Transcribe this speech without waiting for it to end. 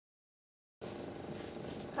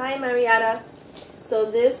Hi, Marietta. So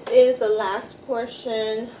this is the last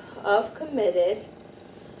portion of committed.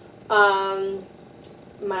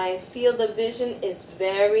 My field of vision is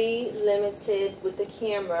very limited with the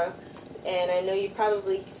camera, and I know you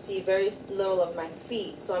probably see very little of my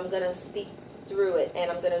feet, so I'm going to speak through it, and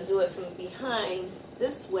I'm going to do it from behind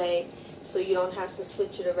this way so you don't have to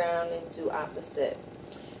switch it around and do opposite.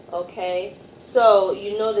 Okay, so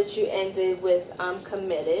you know that you ended with I'm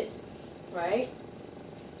committed, right?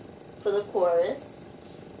 For the chorus,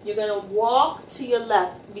 you're going to walk to your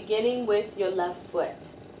left, beginning with your left foot.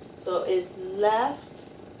 So it's left,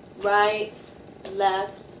 right,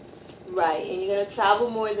 left, right. And you're going to travel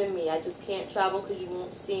more than me. I just can't travel because you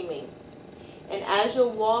won't see me. And as you're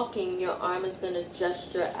walking, your arm is going to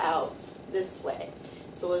gesture out this way.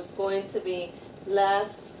 So it's going to be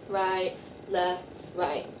left, right,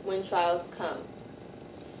 when trials come.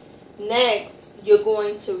 Next, you're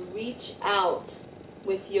going to reach out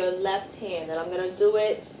with your left hand. And I'm going to do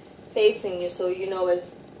it facing you so you know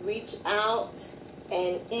it's reach out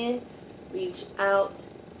and in, reach out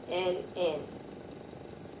and in.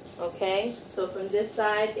 Okay? So from this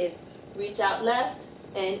side, it's reach out left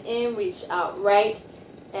and in, reach out right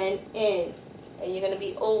and in. And you're going to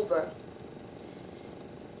be over.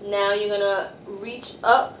 Now you're going to reach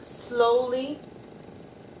up slowly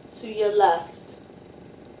to your left.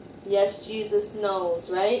 Yes, Jesus knows,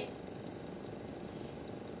 right?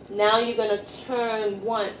 Now you're going to turn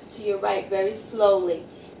once to your right very slowly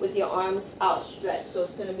with your arms outstretched. So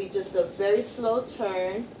it's going to be just a very slow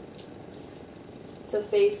turn to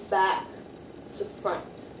face back to front.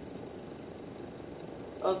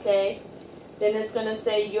 Okay? Then it's going to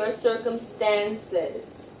say your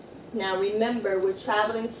circumstances. Now remember, we're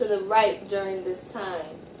traveling to the right during this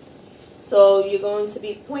time. So you're going to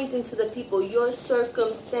be pointing to the people, your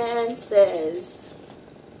circumstances.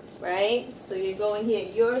 Right? So you're going here,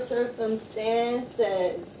 your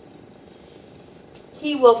circumstances.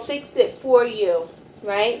 He will fix it for you.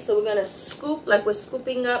 Right? So we're going to scoop like we're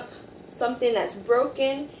scooping up something that's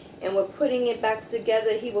broken and we're putting it back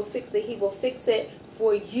together. He will fix it. He will fix it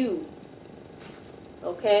for you.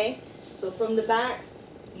 Okay? So from the back,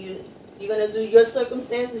 you're going to do your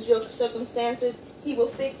circumstances, your circumstances. He will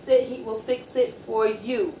fix it. He will fix it for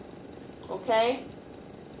you. Okay?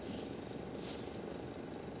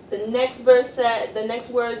 The next verse said, the next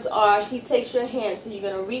words are, he takes your hand. So you're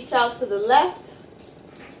going to reach out to the left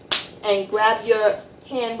and grab your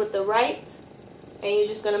hand with the right. And you're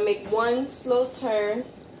just going to make one slow turn.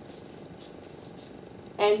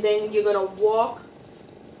 And then you're going to walk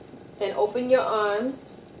and open your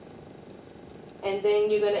arms. And then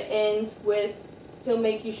you're going to end with, he'll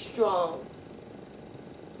make you strong.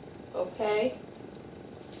 Okay?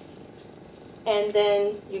 And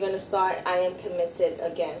then you're going to start, I am committed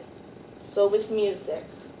again. So with music.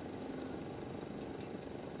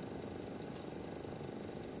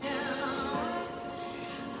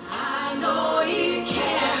 I know he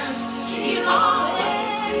cares. He'll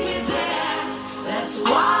always be there. That's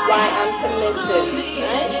why I'm committed.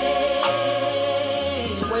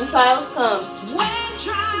 Right? When trials come.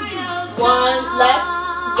 One, left,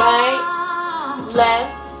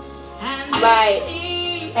 right,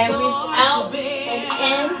 and reach out and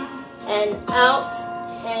in and out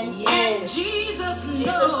and in. Jesus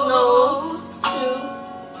knows. 2,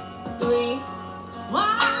 3.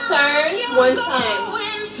 Turn one time.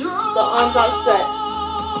 The arms outstretched.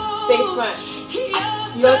 Face front.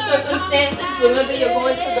 Your circumstances, remember you're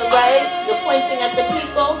going to the right, you're pointing at the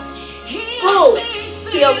people. Scoop.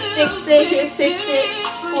 He'll fix it,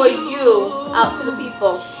 for you out to the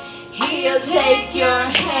people. He'll take your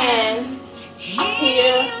hand.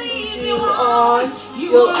 He'll lead you on.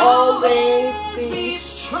 You'll always be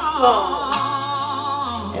strong.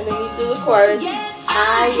 And then you do the chorus.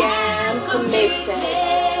 I am committed.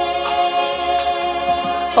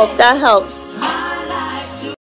 Hope that helps.